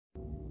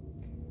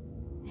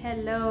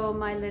Hello,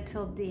 my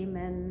little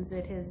demons.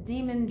 It is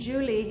Demon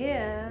Julie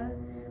here.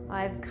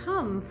 I've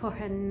come for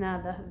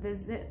another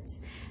visit.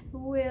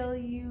 Will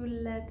you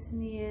let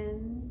me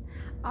in?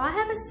 I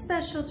have a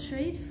special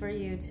treat for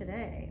you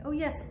today. Oh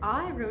yes,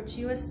 I wrote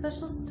you a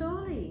special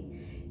story.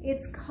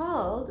 It's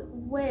called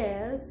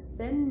Where's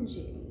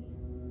Benji?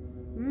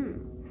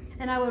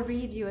 And I will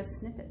read you a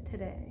snippet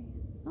today.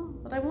 Oh,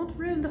 but I won't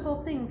ruin the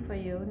whole thing for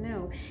you,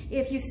 no.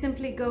 If you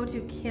simply go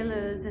to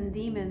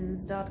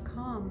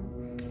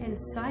killersanddemons.com and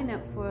sign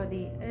up for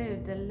the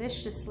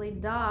deliciously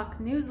dark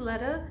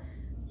newsletter,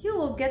 you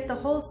will get the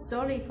whole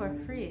story for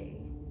free.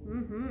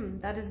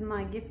 That is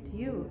my gift to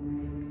you.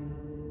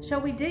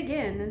 Shall we dig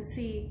in and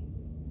see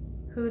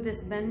who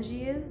this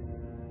Benji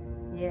is?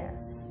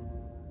 Yes.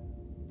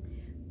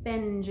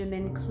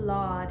 Benjamin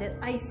clawed at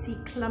icy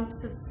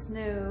clumps of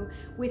snow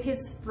with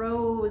his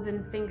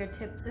frozen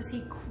fingertips as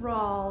he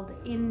crawled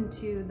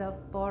into the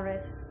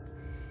forest.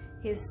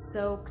 His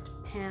soaked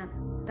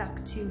pants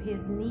stuck to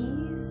his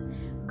knees.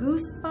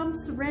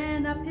 Goosebumps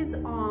ran up his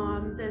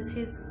arms as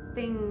his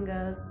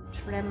fingers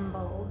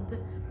trembled.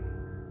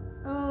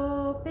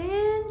 "Oh,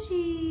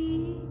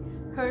 Benji!"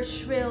 Her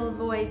shrill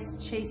voice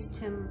chased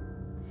him.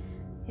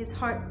 His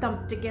heart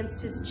thumped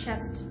against his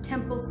chest,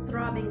 temples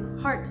throbbing,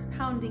 heart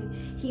pounding.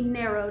 He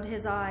narrowed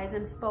his eyes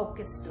and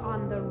focused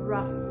on the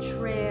rough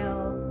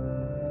trail.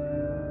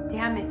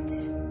 Damn it!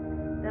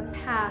 The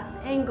path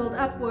angled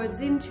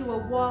upwards into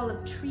a wall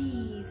of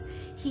trees.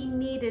 He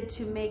needed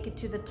to make it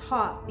to the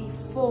top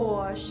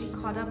before she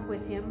caught up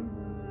with him.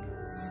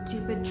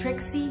 Stupid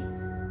Trixie!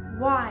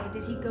 Why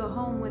did he go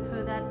home with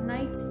her that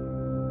night?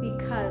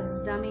 Because,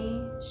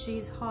 dummy,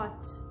 she's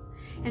hot.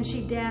 And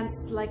she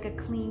danced like a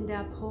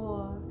cleaned-up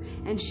whore,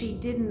 and she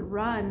didn't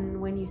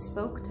run when you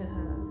spoke to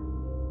her.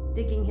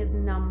 Digging his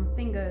numb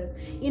fingers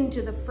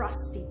into the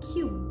frosty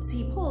cubes,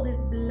 he pulled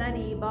his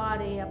bloody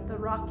body up the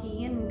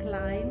rocky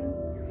incline.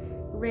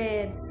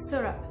 Red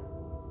syrup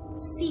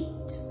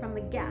seeped from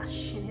the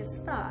gash in his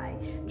thigh,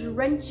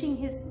 drenching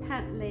his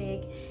pant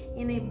leg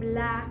in a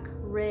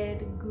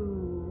black-red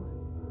goo.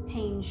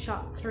 Pain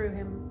shot through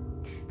him,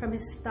 from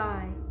his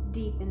thigh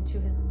deep into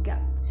his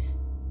gut.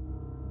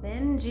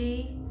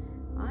 "Benji,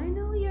 I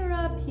know you're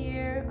up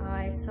here.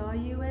 I saw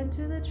you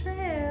enter the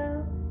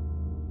trail."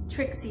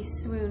 Trixie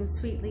swooned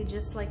sweetly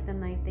just like the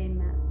night they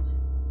met.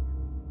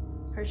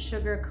 Her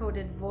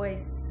sugar-coated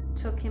voice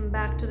took him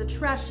back to the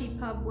trashy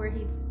pub where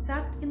he'd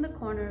sat in the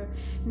corner,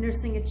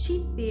 nursing a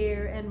cheap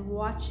beer and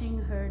watching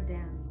her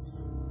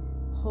dance.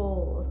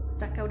 Holes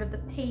stuck out of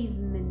the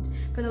pavement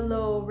for the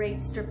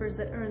low-rate strippers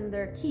that earned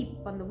their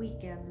keep on the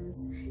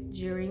weekends.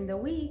 During the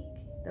week,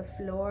 the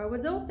floor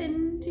was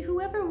open to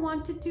whoever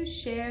wanted to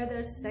share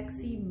their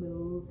sexy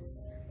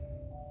moves.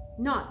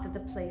 Not that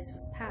the place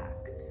was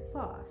packed,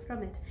 far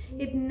from it.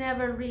 It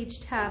never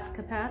reached half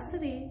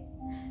capacity.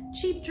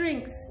 Cheap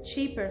drinks,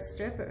 cheaper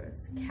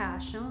strippers,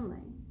 cash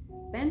only.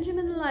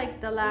 Benjamin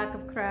liked the lack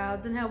of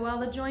crowds and how well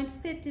the joint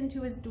fit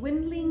into his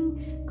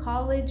dwindling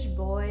college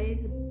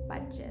boy's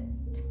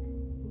budget.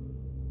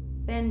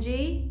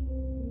 "Benji?"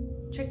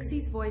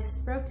 Trixie's voice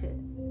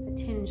sprouted, a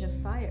tinge of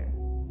fire.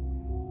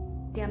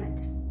 Damn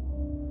it.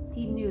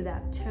 He knew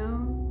that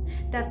tone,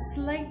 that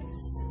slight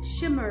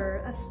shimmer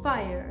of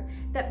fire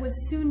that would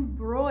soon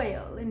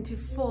broil into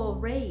full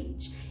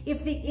rage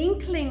if the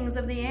inklings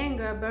of the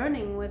anger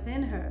burning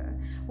within her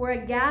were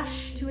a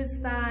gash to his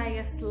thigh,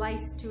 a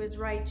slice to his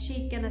right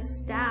cheek, and a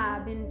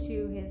stab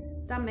into his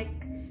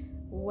stomach.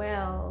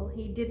 Well,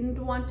 he didn't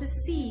want to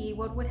see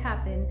what would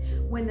happen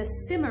when the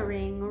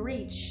simmering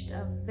reached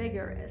a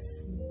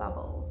vigorous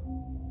bubble.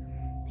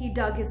 He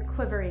dug his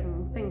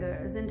quivering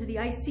fingers into the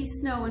icy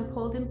snow and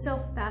pulled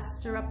himself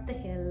faster up the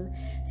hill.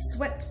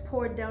 Sweat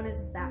poured down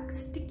his back,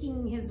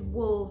 sticking his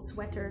wool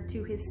sweater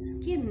to his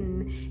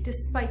skin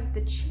despite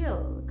the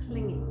chill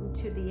clinging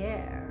to the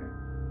air.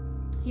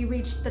 He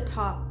reached the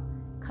top.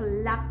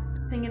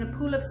 Collapsing in a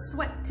pool of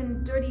sweat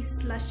and dirty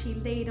slush, he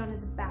laid on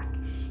his back.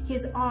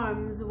 His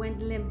arms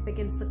went limp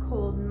against the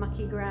cold,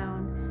 mucky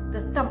ground.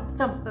 The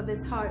thump-thump of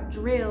his heart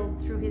drilled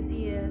through his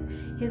ears,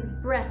 his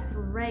breath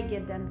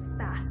ragged and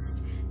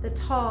fast. The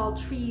tall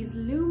trees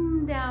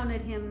loomed down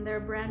at him,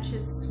 their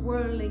branches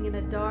swirling in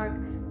a dark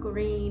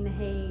green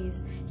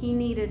haze. He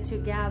needed to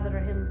gather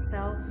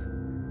himself.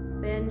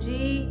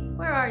 "Benji,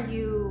 where are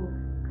you?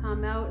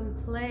 Come out and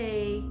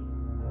play."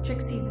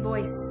 Trixie's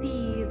voice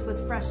seethed with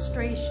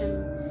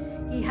frustration.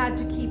 He had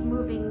to keep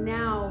moving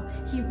now.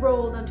 He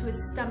rolled onto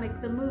his stomach.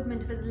 The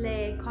movement of his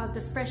leg caused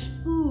a fresh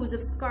ooze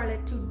of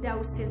scarlet to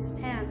douse his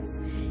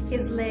pants.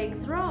 His leg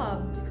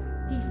throbbed.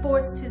 He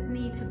forced his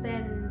knee to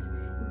bend.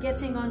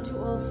 Getting onto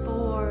all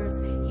fours,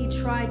 he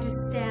tried to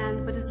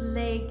stand, but his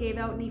leg gave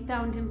out and he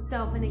found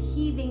himself in a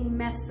heaving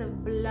mess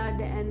of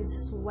blood and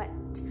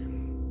sweat.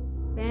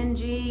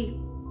 "Benji,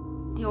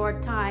 your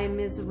time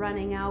is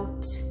running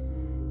out.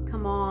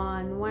 Come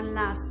on, one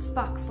last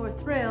fuck for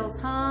thrills,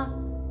 huh?"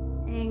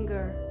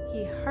 Anger,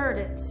 he heard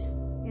it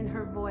in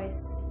her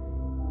voice.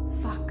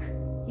 Fuck,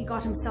 He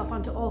got himself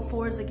onto all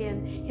fours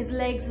again, his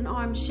legs and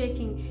arms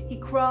shaking. He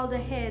crawled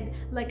ahead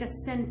like a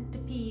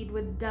centipede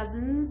with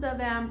dozens of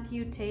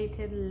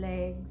amputated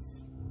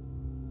legs.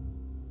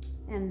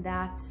 And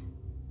that,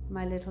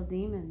 my little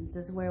demons,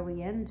 is where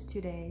we end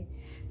today.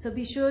 So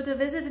be sure to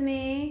visit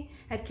me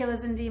at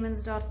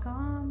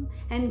killersanddemons.com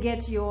and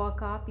get your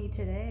copy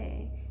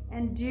today.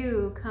 And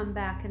do come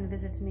back and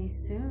visit me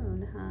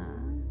soon,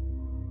 huh?